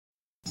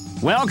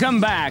Welcome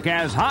back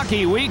as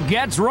Hockey Week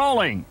gets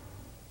rolling.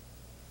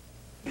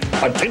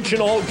 Attention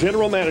all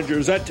general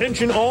managers,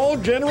 attention all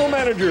general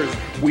managers.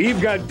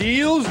 We've got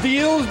deals,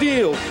 deals,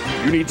 deals.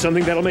 You need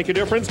something that'll make a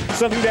difference,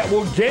 something that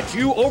will get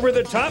you over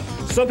the top,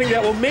 something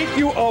that will make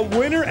you a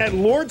winner at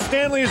Lord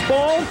Stanley's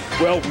Ball?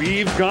 Well,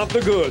 we've got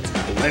the goods.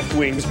 Left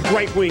wings,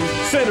 right wings,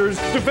 centers,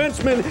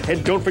 defensemen,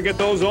 and don't forget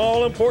those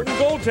all-important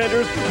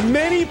goaltenders.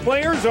 Many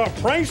players are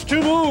priced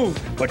to move,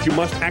 but you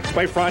must act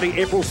by Friday,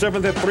 April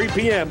 7th at 3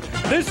 p.m.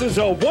 This is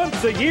a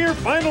once-a-year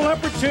final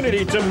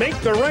opportunity to make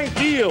the right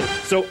deal,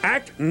 so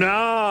act now.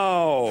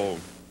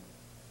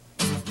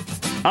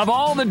 Of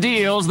all the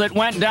deals that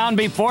went down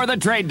before the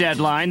trade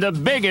deadline, the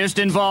biggest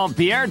involved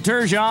Pierre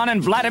Turgeon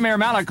and Vladimir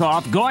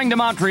Malakoff going to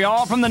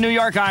Montreal from the New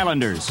York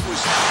Islanders.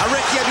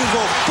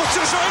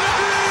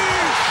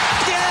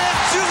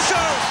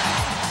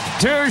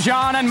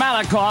 Turgeon and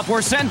Malakoff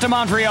were sent to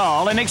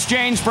Montreal in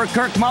exchange for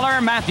Kirk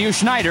Muller, Matthew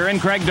Schneider,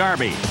 and Craig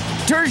Darby.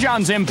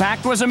 Turgeon's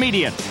impact was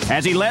immediate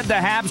as he led the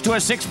Habs to a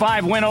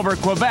 6-5 win over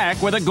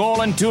Quebec with a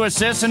goal and 2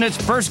 assists in its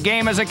first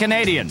game as a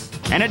Canadian.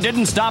 And it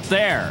didn't stop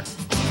there.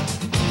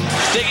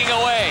 Digging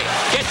away,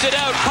 gets it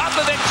out,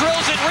 Popovic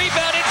drills it,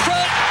 rebound in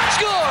front,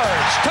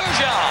 scores!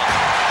 Turgeon!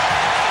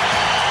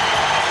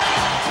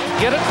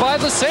 Get it by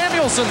the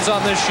Samuelsons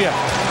on this ship.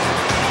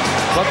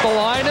 But the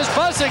line is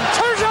buzzing.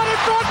 Turgeon in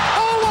front,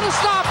 oh, what a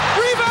stop!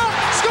 Rebound,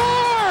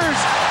 scores!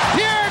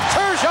 Pierre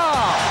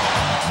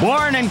Turgeon!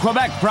 Born in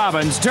Quebec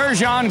province,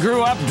 Turgeon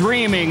grew up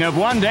dreaming of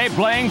one day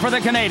playing for the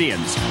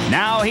Canadiens.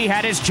 Now he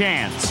had his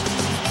chance.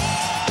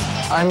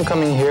 I'm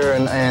coming here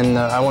and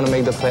I want to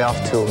make the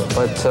playoff too.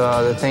 But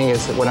the thing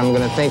is, what I'm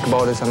going to think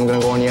about is I'm going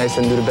to go on the ice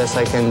and do the best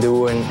I can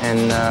do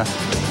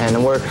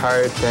and work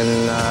hard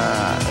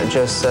and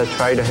just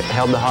try to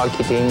help the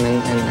hockey team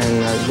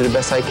and do the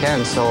best I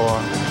can. So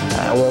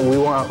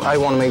I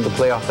want to make the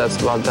playoff. That's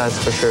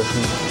for sure.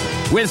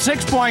 With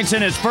 6 points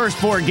in his first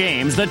 4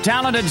 games, the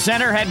talented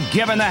center had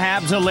given the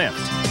Habs a lift.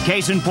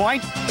 Case in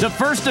point, the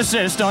first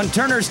assist on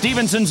Turner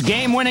Stevenson's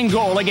game-winning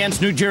goal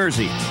against New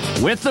Jersey.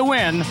 With the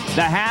win,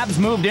 the Habs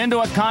moved into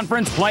a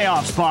conference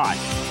playoff spot.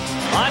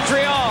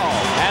 Montreal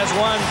has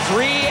won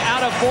 3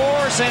 out of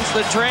 4 since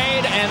the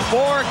trade and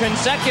 4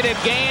 consecutive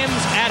games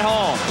at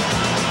home.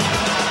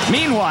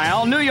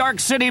 Meanwhile, New York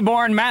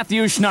City-born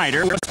Matthew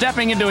Schneider was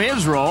stepping into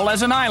his role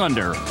as an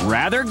Islander,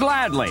 rather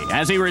gladly,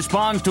 as he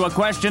responds to a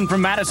question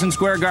from Madison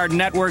Square Garden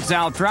Network's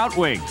Al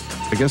Troutwig.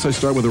 I guess I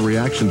start with a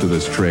reaction to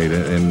this trade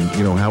and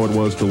you know, how it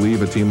was to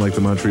leave a team like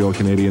the Montreal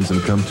Canadiens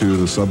and come to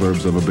the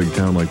suburbs of a big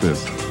town like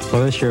this.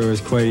 Well, this year it was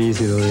quite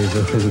easy to leave.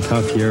 It was a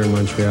tough year in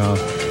Montreal.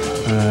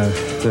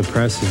 The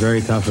press is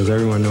very tough, as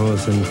everyone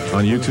knows. And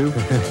on YouTube?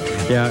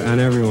 Yeah, on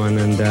everyone.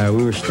 And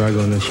we were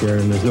struggling this year,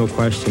 and there's no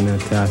question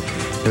that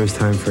it was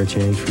time for a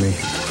change for me.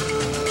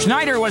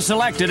 Schneider was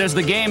selected as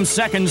the game's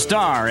second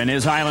star in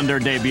his Islander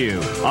debut,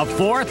 a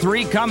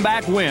 4-3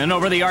 comeback win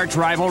over the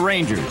arch-rival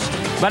Rangers.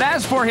 But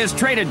as for his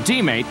traded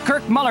teammate,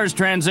 Kirk Muller's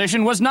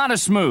transition was not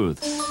as smooth.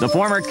 The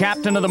former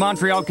captain of the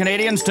Montreal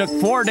Canadiens took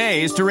 4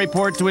 days to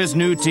report to his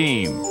new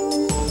team.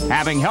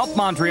 Having helped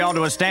Montreal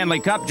to a Stanley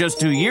Cup just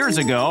 2 years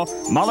ago,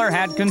 Muller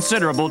had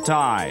considerable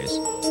ties.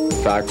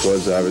 The fact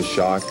was I was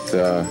shocked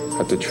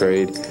at the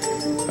trade.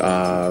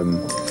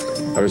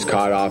 I was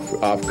caught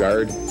off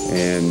guard,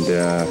 and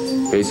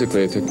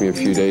basically it took me a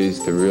few days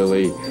to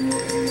really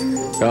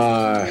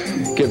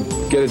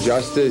get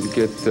adjusted,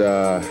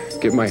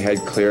 get my head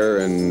clear,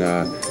 and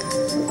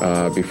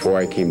before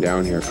I came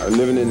down here. I'm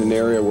living in an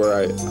area where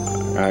I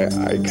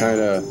kind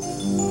of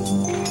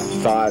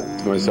thought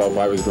to myself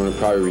I was going to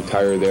probably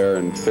retire there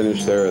and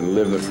finish there and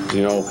live,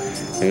 you know,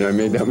 and I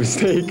made that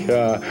mistake.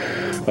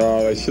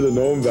 I should have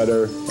known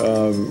better,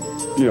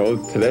 you know,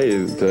 today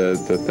to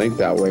think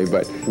that way.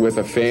 But with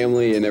a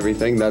family and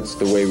everything, that's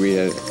the way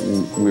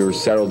we were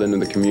settled into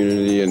the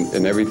community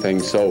and everything.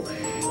 So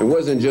it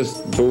wasn't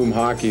just boom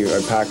hockey,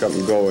 I pack up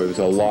and go. It was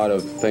a lot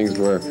of things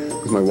where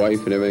with my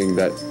wife and everything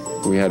that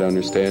we had to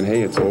understand,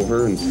 hey, it's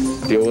over, and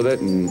deal with it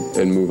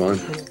and move on.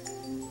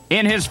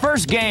 In his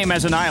first game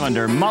as an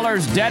Islander,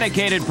 Muller's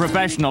dedicated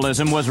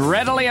professionalism was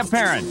readily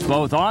apparent,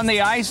 both on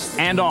the ice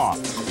and off.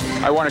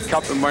 I won a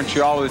cup in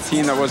Montreal with a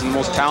team that wasn't the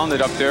most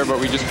talented up there, but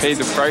we just paid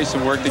the price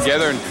and worked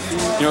together. And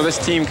you know, this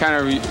team kind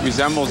of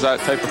resembles that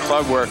type of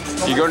club where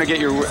you're going to get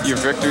your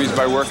victories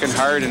by working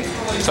hard. And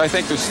so I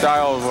think the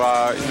style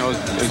you know,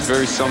 is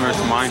very similar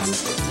to mine.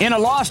 In a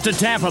loss to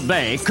Tampa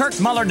Bay, Kirk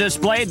Muller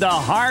displayed the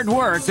hard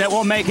work that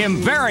will make him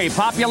very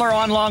popular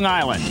on Long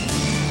Island.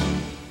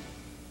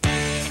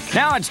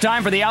 Now it's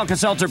time for the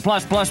Alka-Seltzer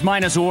Plus Plus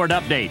Minus Award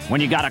update.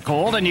 When you got a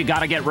cold and you got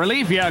to get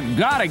relief, you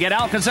got to get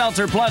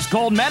Alka-Seltzer Plus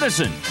Cold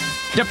Medicine.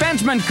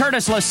 Defenseman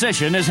Curtis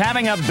Lasician is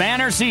having a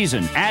banner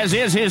season, as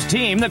is his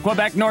team, the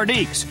Quebec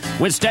Nordiques.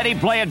 With steady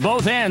play at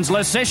both ends,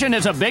 Lasician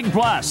is a big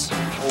plus.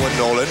 Owen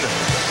Nolan,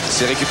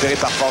 c'est récupéré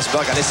par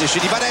Forsberg, à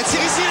Lasician, il va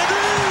tirer ici, le but!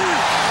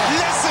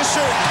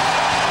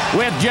 Lasician!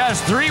 With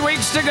just 3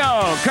 weeks to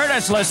go,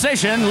 Curtis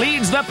Lasician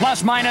leads the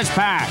plus-minus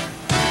pack.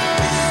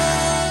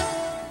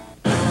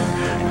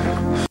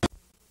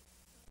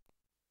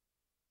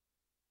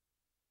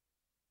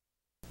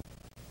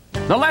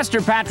 The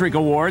Lester Patrick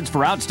Awards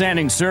for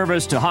outstanding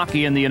service to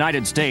hockey in the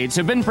United States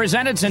have been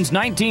presented since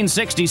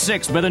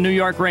 1966 by the New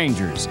York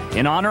Rangers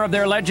in honor of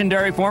their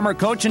legendary former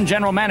coach and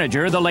general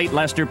manager, the late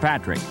Lester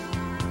Patrick.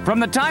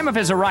 From the time of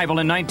his arrival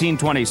in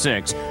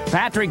 1926,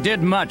 Patrick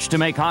did much to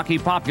make hockey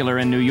popular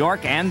in New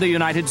York and the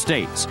United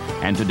States,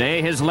 and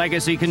today his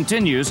legacy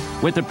continues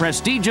with the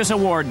prestigious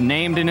award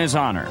named in his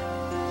honor.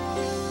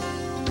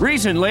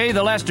 Recently,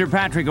 the Lester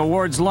Patrick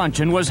Awards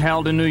luncheon was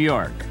held in New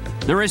York.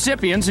 The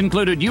recipients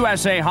included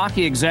USA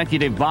Hockey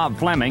executive Bob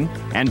Fleming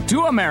and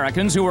two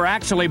Americans who were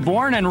actually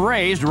born and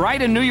raised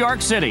right in New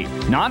York City,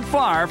 not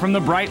far from the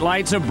bright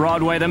lights of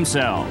Broadway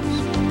themselves.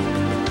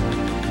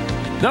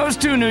 Those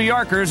two New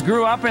Yorkers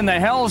grew up in the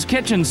Hell's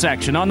Kitchen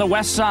section on the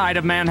west side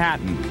of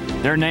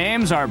Manhattan. Their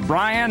names are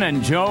Brian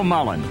and Joe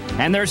Mullen,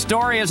 and their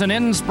story is an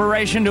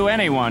inspiration to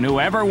anyone who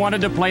ever wanted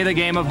to play the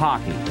game of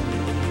hockey.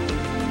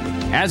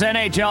 As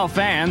NHL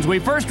fans, we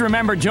first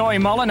remember Joey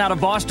Mullen out of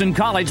Boston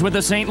College with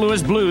the St.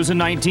 Louis Blues in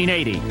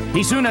 1980.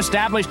 He soon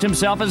established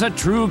himself as a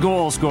true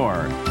goal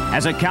scorer.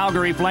 As a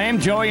Calgary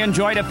Flame, Joey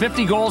enjoyed a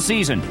 50-goal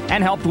season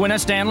and helped win a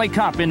Stanley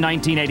Cup in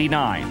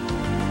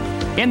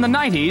 1989. In the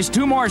 90s,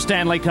 two more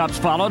Stanley Cups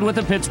followed with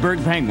the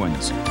Pittsburgh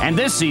Penguins. And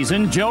this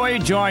season, Joey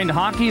joined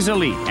hockey's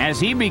elite as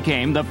he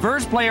became the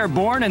first player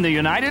born in the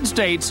United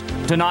States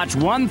to notch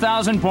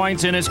 1,000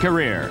 points in his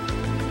career.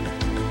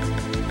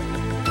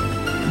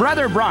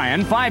 Brother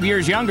Brian, 5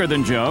 years younger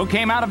than Joe,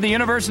 came out of the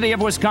University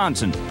of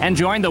Wisconsin and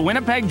joined the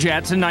Winnipeg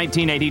Jets in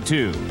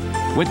 1982.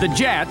 With the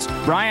Jets,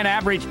 Brian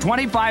averaged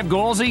 25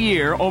 goals a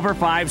year over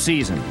 5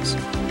 seasons.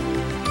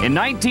 In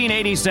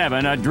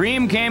 1987, a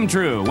dream came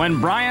true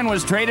when Brian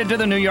was traded to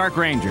the New York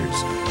Rangers.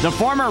 The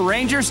former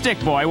Ranger stick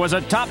boy was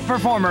a top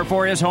performer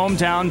for his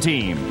hometown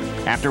team.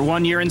 After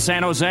 1 year in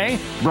San Jose,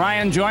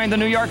 Brian joined the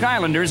New York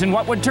Islanders in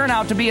what would turn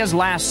out to be his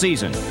last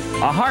season.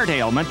 A heart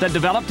ailment that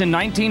developed in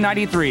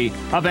 1993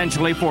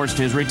 eventually forced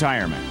his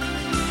retirement.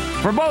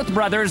 For both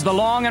brothers, the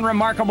long and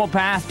remarkable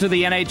path to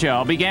the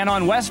NHL began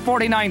on West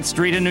 49th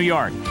Street in New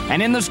York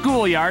and in the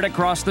schoolyard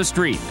across the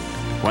street.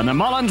 When the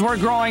Mullins were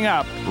growing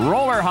up,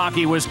 roller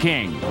hockey was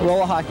king.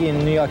 Roller hockey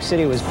in New York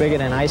City was bigger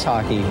than ice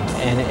hockey,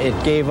 and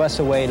it gave us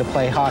a way to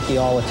play hockey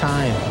all the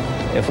time.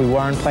 If we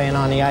weren't playing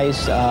on the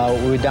ice,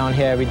 we were down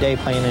here every day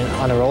playing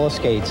on the roller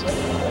skates.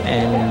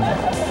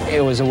 And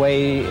it was a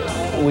way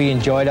we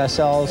enjoyed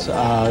ourselves.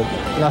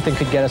 Nothing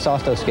could get us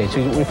off those skates.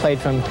 We played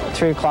from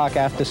 3 o'clock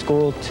after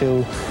school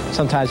to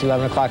sometimes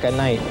 11 o'clock at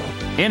night.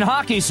 In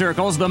hockey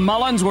circles, the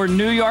Mullins were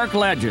New York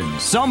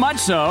legends, so much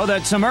so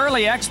that some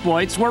early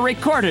exploits were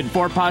recorded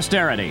for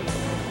posterity.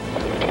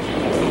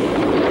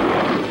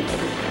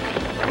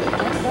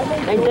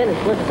 Hey, Dennis,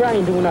 what's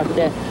Brian doing up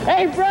there?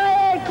 Hey,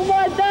 Brian, come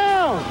on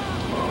down!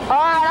 All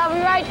right, I'll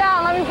be right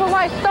down. Let me put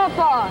my stuff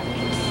on.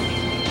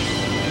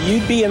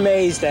 You'd be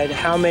amazed at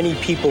how many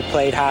people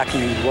played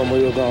hockey when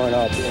we were growing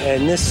up.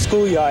 And this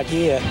schoolyard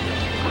here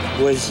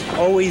was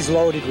always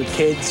loaded with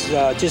kids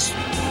just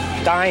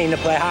dying to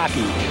play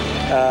hockey.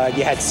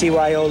 You had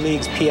CYO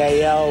leagues,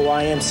 PAL,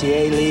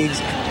 YMCA leagues,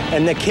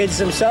 and the kids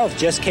themselves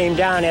just came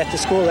down after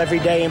school every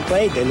day and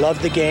played. They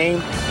loved the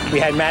game. We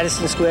had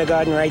Madison Square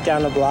Garden right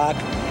down the block,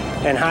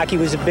 and hockey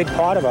was a big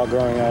part of our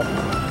growing up.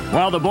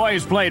 While the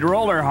boys played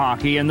roller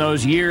hockey in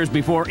those years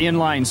before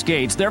inline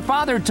skates, their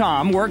father,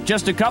 Tom, worked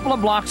just a couple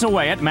of blocks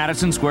away at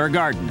Madison Square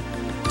Garden.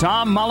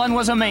 Tom Mullen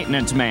was a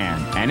maintenance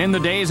man, and in the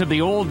days of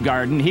the old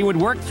garden, he would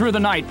work through the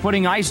night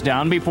putting ice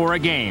down before a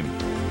game.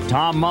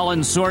 Tom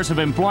Mullen's source of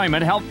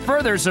employment helped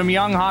further some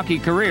young hockey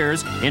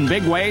careers in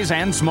big ways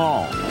and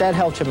small. That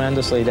helped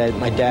tremendously that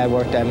my dad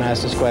worked at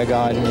Madison Square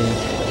Garden,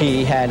 and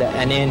he had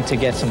an in to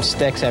get some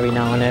sticks every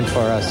now and then for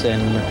us,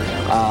 and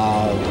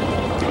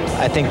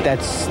I think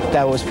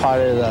that was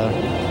part of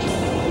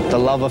the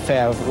love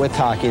affair with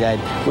hockey,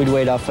 that we'd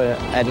wait up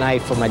at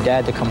night for my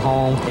dad to come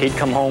home. He'd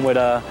come home with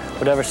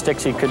whatever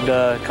sticks he could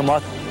come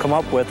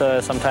up with.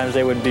 Sometimes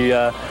they would be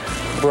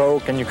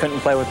broke and you couldn't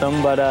play with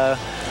them, but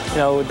you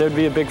know, there'd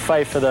be a big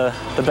fight for the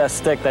best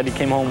stick that he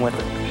came home with.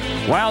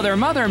 While their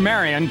mother,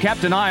 Marion,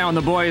 kept an eye on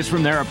the boys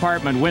from their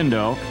apartment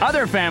window,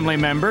 other family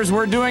members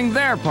were doing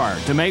their part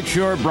to make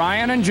sure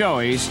Brian and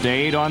Joey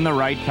stayed on the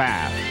right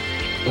path.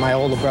 My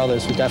older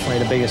brothers were definitely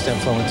the biggest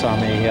influence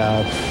on me.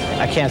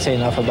 I can't say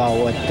enough about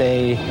what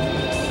they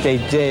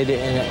did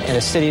in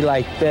a city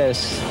like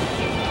this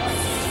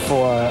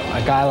for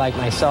a guy like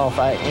myself.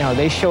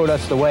 They showed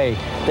us the way.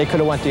 They could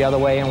have went the other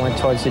way and went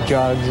towards the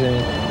drugs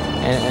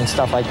and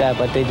stuff like that,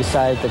 but they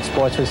decided that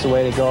sports was the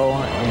way to go,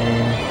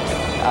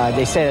 and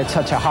they set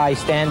such a high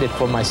standard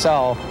for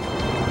myself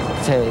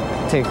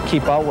to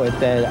keep up with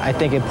that I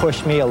think it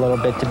pushed me a little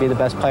bit to be the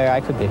best player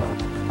I could be.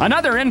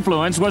 Another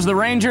influence was the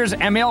Rangers'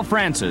 Emil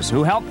Francis,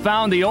 who helped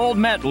found the old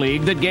Met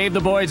League that gave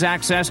the boys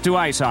access to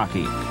ice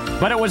hockey.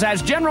 But it was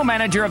as general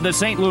manager of the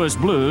St. Louis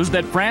Blues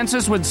that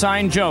Francis would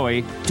sign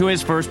Joey to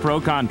his first pro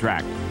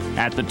contract.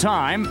 At the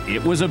time,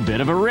 it was a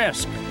bit of a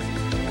risk.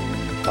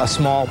 A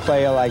small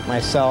player like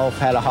myself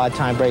had a hard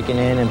time breaking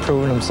in and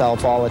proving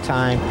himself all the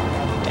time.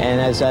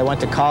 And as I went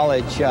to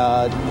college,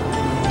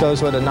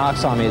 those were the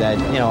knocks on me that,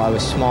 I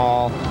was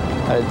small,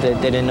 They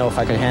didn't know if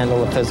I could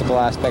handle the physical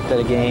aspect of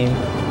the game.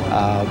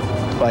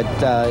 But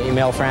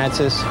Emil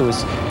Francis, who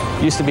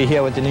used to be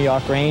here with the New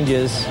York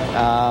Rangers,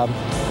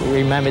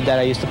 remembered that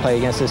I used to play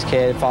against this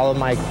kid, followed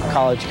my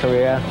college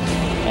career,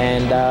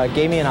 and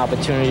gave me an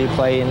opportunity to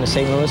play in the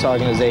St. Louis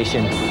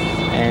organization.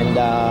 And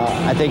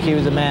I think he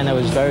was a man that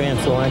was very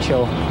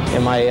influential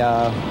in my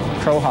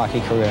pro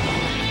hockey career.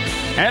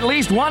 At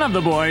least one of the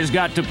boys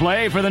got to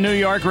play for the New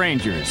York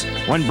Rangers.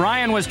 When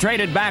Brian was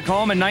traded back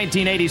home in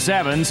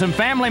 1987, some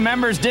family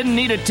members didn't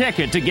need a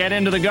ticket to get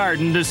into the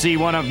Garden to see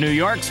one of New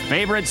York's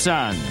favorite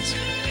sons.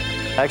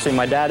 Actually,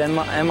 my dad and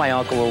my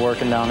uncle were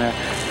working down there,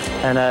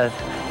 and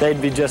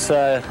they'd be just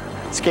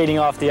skating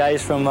off the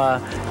ice from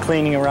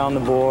cleaning around the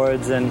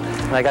boards, and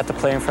I got to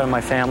play in front of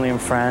my family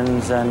and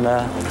friends, and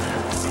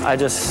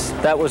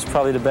that was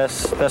probably the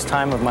best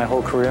time of my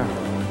whole career.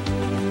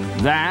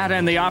 That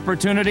and the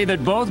opportunity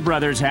that both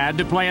brothers had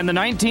to play in the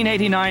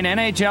 1989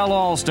 NHL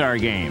All-Star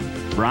Game.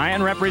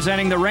 Brian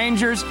representing the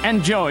Rangers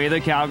and Joey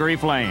the Calgary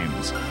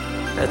Flames.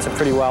 It's a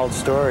pretty wild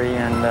story,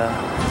 and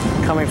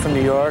coming from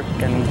New York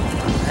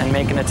and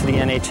making it to the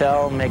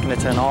NHL, making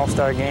it to an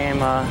All-Star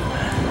Game, I'm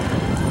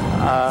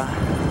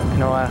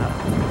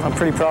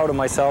pretty proud of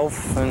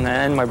myself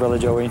and my brother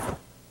Joey.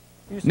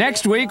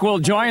 Next week, we'll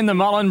join the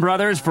Mullen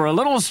brothers for a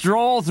little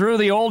stroll through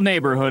the old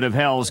neighborhood of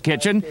Hell's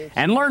Kitchen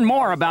and learn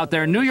more about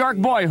their New York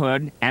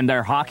boyhood and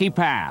their hockey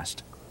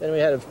past. Then we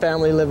had a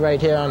family live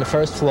right here on the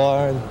first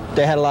floor, and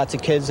they had lots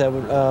of kids that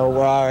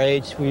were our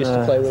age. We used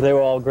to play with. They were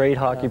all great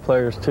hockey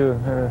players, too.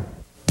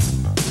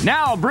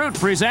 Now, Brut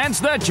presents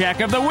the Check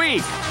of the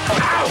Week.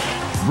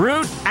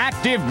 Brut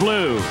Active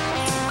Blue.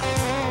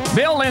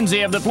 Bill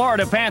Lindsay of the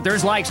Florida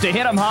Panthers likes to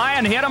hit 'em high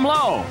and hit 'em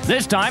low.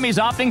 This time he's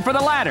opting for the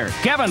latter.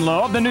 Kevin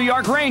Lowe of the New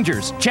York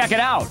Rangers. Check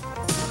it out.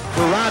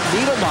 For Ron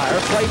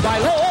Niedermeyer, played by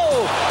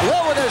Lowe.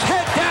 Lowe with his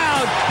head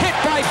down, hit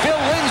by Bill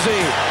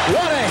Lindsay.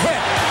 What a hit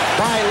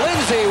by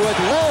Lindsay with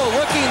Lowe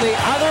looking the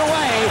other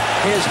way,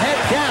 his head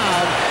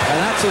down,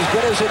 and that's as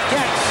good as it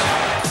gets.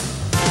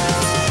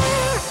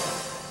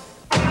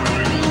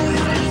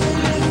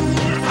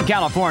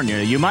 California,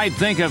 you might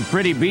think of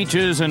pretty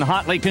beaches and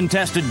hotly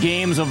contested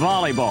games of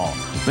volleyball.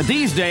 But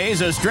these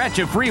days, a stretch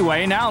of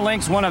freeway now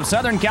links one of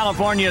Southern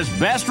California's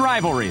best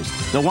rivalries,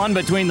 the one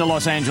between the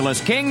Los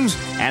Angeles Kings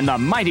and the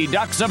Mighty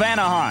Ducks of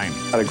Anaheim.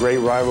 Got a great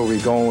rivalry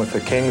going with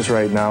the Kings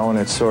right now, and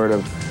it's sort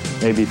of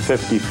maybe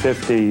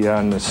 50-50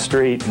 on the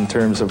street in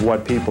terms of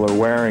what people are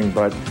wearing,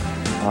 but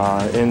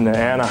in the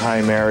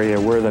Anaheim area,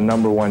 we're the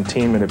 #1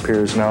 team, it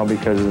appears now,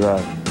 because of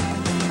the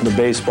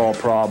baseball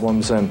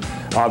problems, and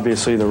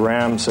obviously the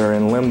Rams are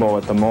in limbo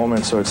at the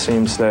moment, so it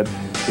seems that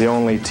the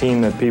only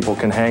team that people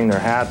can hang their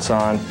hats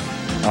on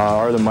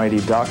are the Mighty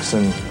Ducks.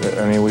 And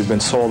I mean, we've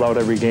been sold out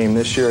every game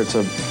this year. It's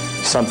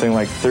something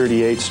like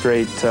 38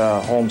 straight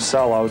home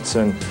sellouts,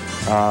 and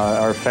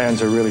our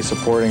fans are really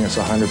supporting us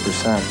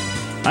 100%.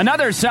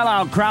 Another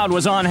sellout crowd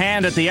was on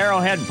hand at the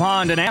Arrowhead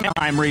Pond in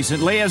Anaheim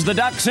recently as the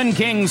Ducks and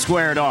Kings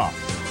squared off.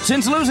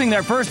 Since losing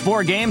their first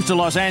 4 games to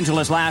Los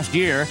Angeles last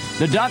year,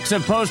 the Ducks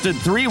have posted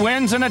 3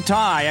 wins and a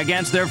tie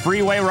against their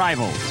freeway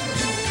rivals.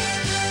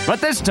 But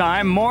this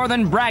time, more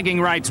than bragging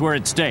rights were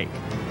at stake.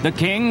 The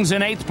Kings,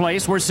 in 8th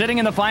place, were sitting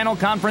in the final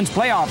conference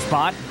playoff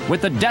spot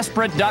with the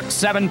desperate Ducks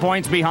 7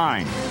 points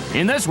behind.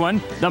 In this one,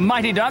 the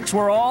Mighty Ducks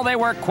were all they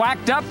were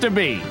quacked up to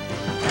be.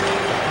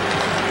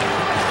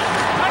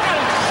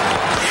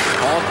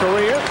 All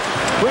Kariya,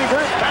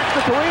 Krieger, back to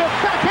Kariya,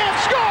 backhand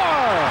score!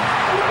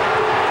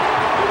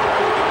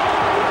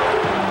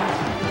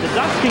 The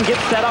Ducks can get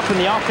set up in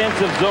the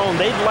offensive zone.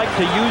 They'd like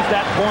to use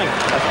that point,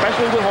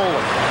 especially with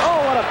Holen.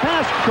 Oh, what a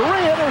pass.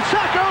 Kariya to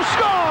Sacco,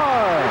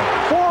 score!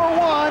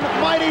 4-1,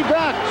 Mighty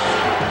Ducks.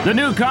 The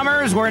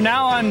newcomers were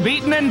now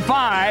unbeaten in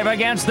 5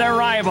 against their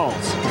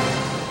rivals.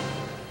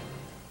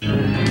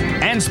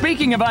 And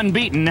speaking of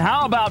unbeaten,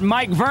 how about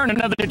Mike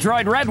Vernon of the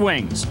Detroit Red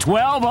Wings?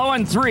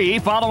 12-0-3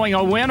 following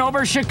a win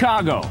over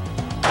Chicago.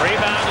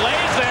 Rebound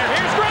lays there.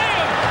 Here's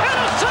Graham. And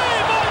a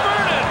save by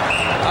Vernon.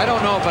 I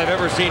don't know if I've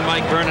ever seen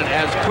Mike Vernon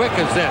as quick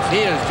as this. He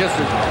is just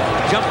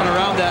jumping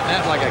around that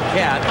net like a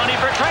cat. Money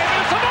for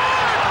Travis. Some more.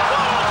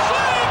 What a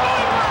save by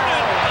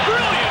Vernon.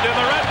 Brilliant in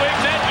the Red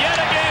Wings net yet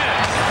again.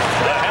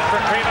 The head for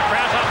Kramer.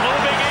 Cross up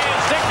moving in.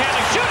 Stick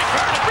handling. Shooting.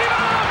 Vernon.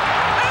 Rebound.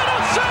 And a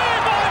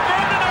save by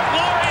Vernon. A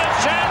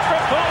glorious chance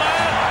for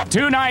Poulin.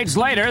 2 nights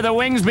later, the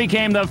Wings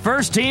became the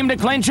first team to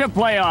clinch a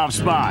playoff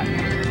spot.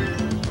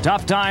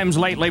 Tough times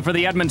lately for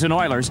the Edmonton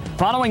Oilers.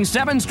 Following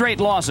 7 straight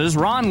losses,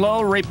 Ron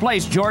Lowe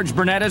replaced George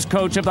Burnett as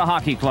coach of the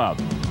hockey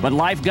club. But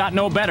life got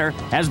no better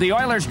as the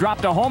Oilers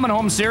dropped a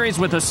home-and-home series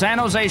with the San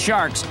Jose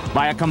Sharks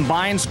by a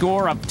combined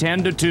score of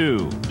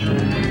 10-2.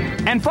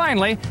 And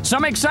finally,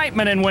 some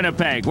excitement in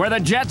Winnipeg, where the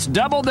Jets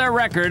doubled their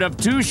record of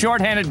 2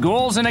 shorthanded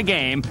goals in a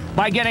game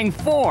by getting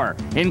 4,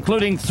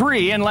 including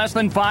 3 in less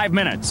than 5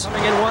 minutes.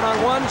 Coming in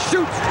one-on-one,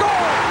 shoots,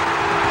 score!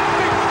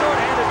 Big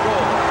short-handed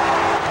goal.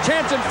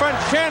 Chance in front,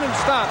 Shannon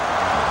stopped.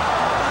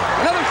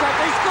 Another shot,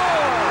 they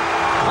score!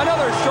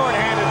 Another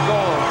short-handed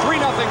goal.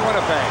 3-0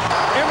 Winnipeg.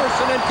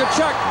 Emerson and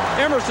Tkachuk.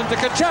 Emerson to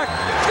Tkachuk.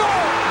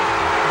 Score!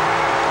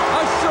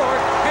 A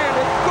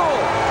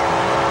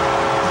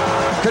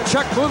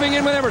Tkachuk moving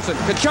in with Emerson.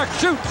 Tkachuk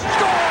shoots.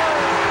 Score!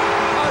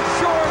 A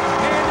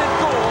short-handed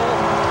goal.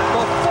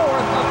 The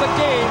fourth of the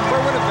game for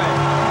Winnipeg.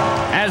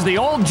 As the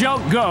old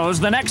joke goes,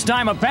 the next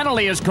time a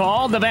penalty is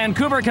called, the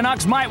Vancouver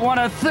Canucks might want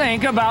to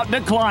think about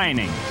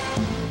declining.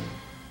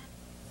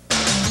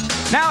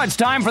 Now it's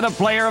time for the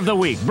Player of the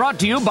Week, brought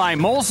to you by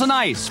Molson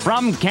Ice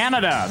from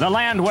Canada, the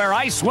land where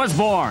ice was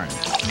born.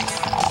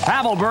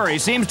 Pavel Bure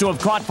seems to have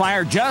caught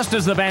fire just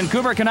as the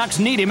Vancouver Canucks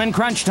need him in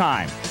crunch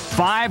time.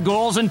 5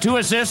 goals and 2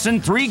 assists in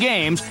 3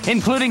 games,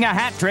 including a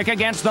hat trick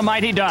against the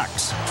Mighty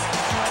Ducks.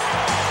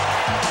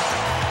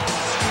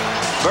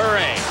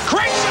 Bure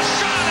cranks a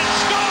shot and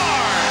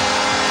scores!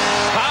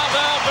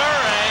 Pavel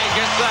Bure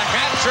gets the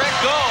hat trick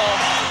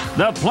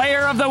goal. The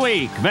Player of the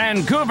Week,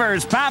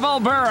 Vancouver's Pavel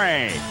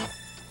Bure.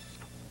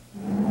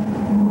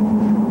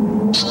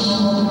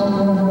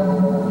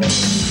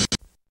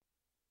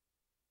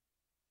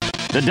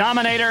 The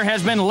Dominator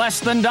has been less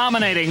than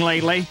dominating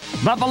lately.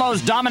 Buffalo's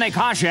Dominik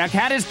Hasek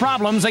had his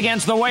problems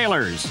against the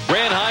Whalers.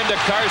 Ranheim to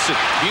Carson.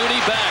 Beauty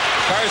back.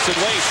 Carson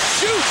waits.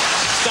 Shoots.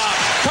 Stop.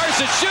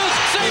 Carson shoots.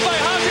 Saved by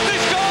Hasek. They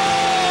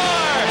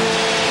score!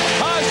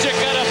 Hasek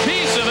got a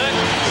piece of it,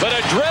 but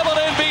it dribbled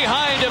in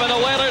behind him, and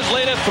the Whalers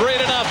lead it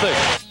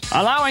 3-0.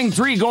 Allowing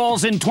 3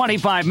 goals in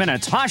 25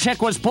 minutes,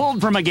 Hasek was pulled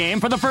from a game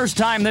for the first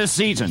time this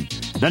season.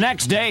 The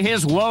next day,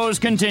 his woes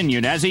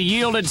continued as he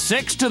yielded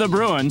 6 to the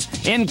Bruins,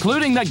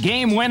 including the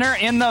game winner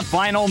in the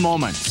final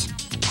moments.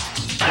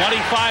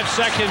 25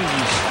 seconds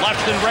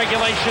left in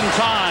regulation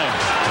time.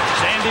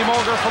 Sandy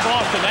Moger for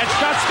Boston. That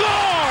shot,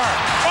 score!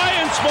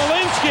 Ryan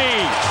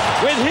Smolinski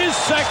with his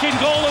second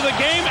goal of the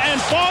game, and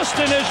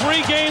Boston has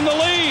regained the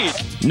lead.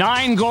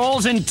 9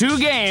 goals in 2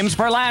 games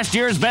for last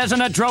year's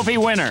Vezina Trophy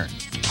winner.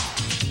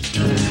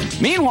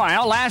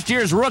 Meanwhile, last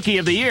year's Rookie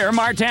of the Year,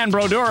 Martin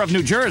Brodeur of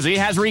New Jersey,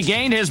 has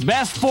regained his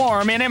best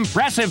form in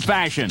impressive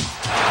fashion.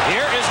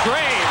 Here is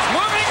Graves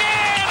moving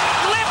in,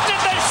 lifted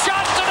the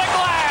shot to the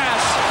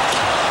glass.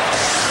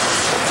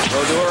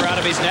 Brodeur out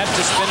of his net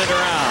to spin it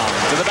around.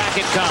 To the back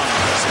it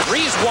comes.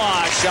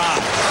 Brisebois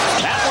shot.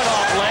 That one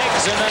off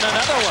legs, and then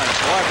another one.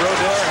 Boy,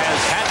 Brodeur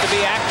has had to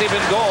be active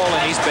in goal,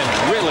 and he's been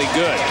really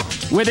good.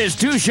 With his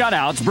 2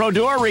 shutouts,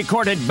 Brodeur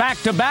recorded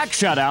back-to-back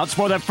shutouts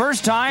for the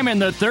first time in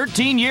the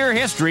 13-year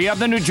history of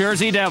the New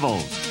Jersey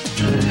Devils.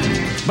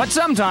 But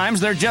sometimes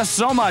there's just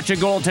so much a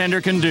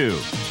goaltender can do.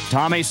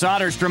 Tommy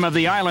Soderstrom of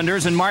the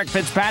Islanders and Mark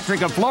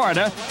Fitzpatrick of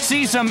Florida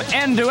see some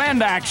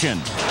end-to-end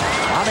action.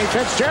 Tommy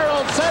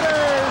Fitzgerald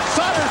centers.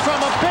 Soderstrom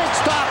a big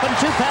stop, and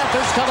 2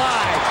 Panthers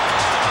collide.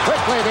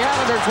 Quickly, the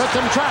Islanders with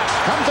them trapped.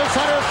 Come to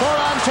center,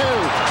 4-on-2.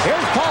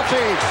 Here's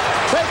Paulty.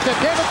 Faked it,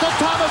 gave it to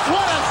Thomas.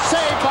 What a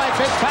save by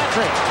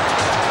Fitzpatrick.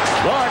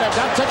 Florida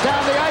dumps it down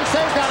the ice.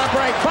 They've got a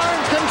break.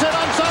 Barnes comes in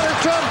on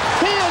Soderstrom.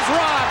 He is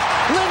rocked.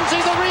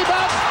 Lindsay the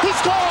rebound. He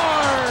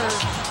scores!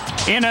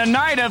 In a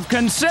night of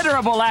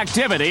considerable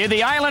activity,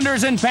 the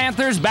Islanders and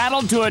Panthers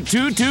battled to a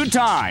 2-2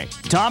 tie.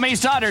 Tommy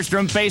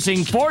Soderstrom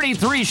facing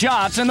 43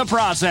 shots in the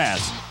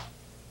process.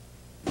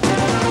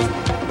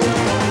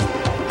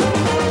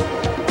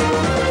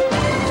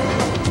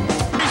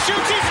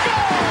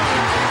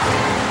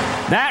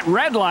 That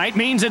red light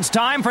means it's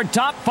time for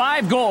Top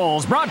 5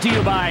 Goals, brought to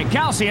you by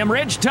Calcium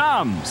Rich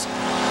Tums.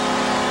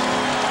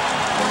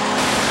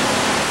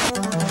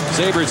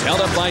 Sabres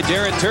held up by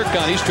Darren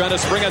Turcotte. He's trying to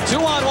spring a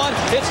 2-on-1.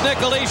 It's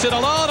Nikolation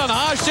alone, and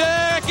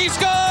Hasek, he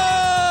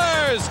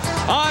scores!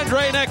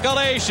 Andre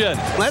Nikolation.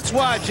 Let's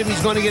watch him.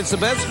 He's going against the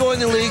best goal in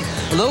the league.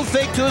 A little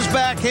fake to his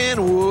backhand.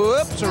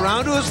 Whoops,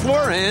 around to his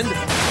forehand.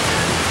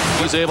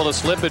 He's able to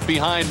slip it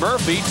behind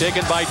Murphy,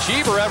 taken by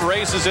Chibarev,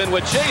 races in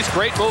with Chase.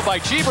 Great move by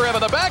Chibarev in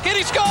the back, and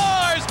he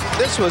scores!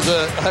 This was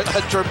a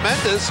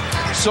tremendous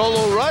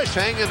solo rush,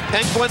 hanging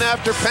penguin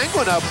after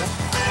penguin up.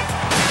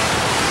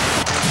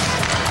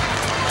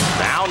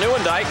 Now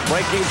Nieuwendyk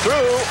breaking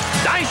through.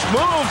 Nice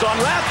moves on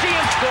Lefty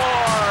and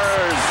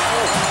scores!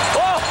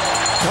 Oh,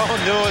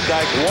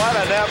 Nieuwendyk, what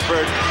an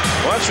effort.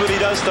 Watch what he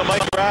does to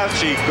Mike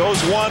Rafsky. Goes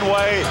one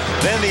way,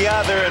 then the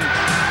other, and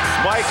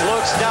Mike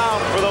looks down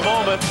for the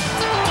moment.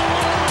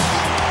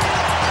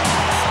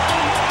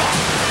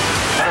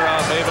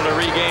 Able to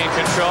regain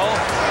control.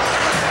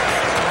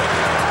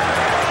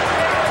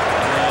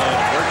 And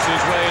works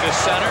his way to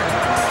center.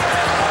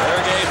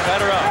 Sergei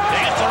Fedorov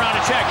dance around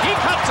a check. He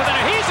cuts to the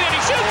net. He's in.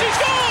 He shoots. He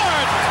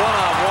scores!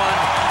 One-on-one.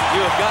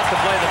 You have got to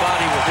play the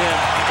body with him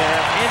to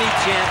have any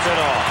chance at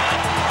all.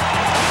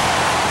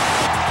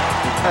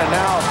 And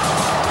now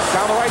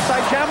down the right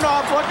side,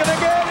 Kemnoff looking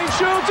again. He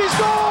shoots. He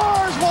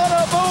scores! What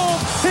a move!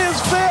 His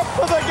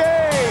 5th of the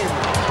game.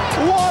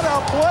 What a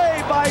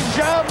play by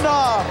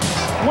Kemnoff.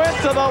 Went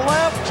to the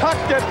left,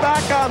 tucked it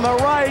back on the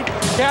right.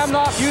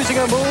 Kemnoff using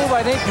a move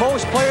I think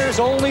most players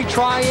only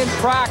try in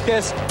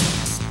practice.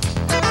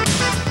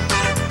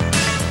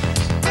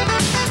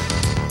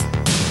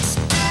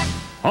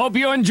 Hope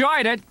you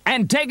enjoyed it,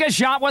 and take a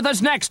shot with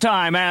us next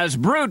time as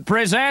Brut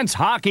presents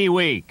Hockey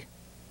Week.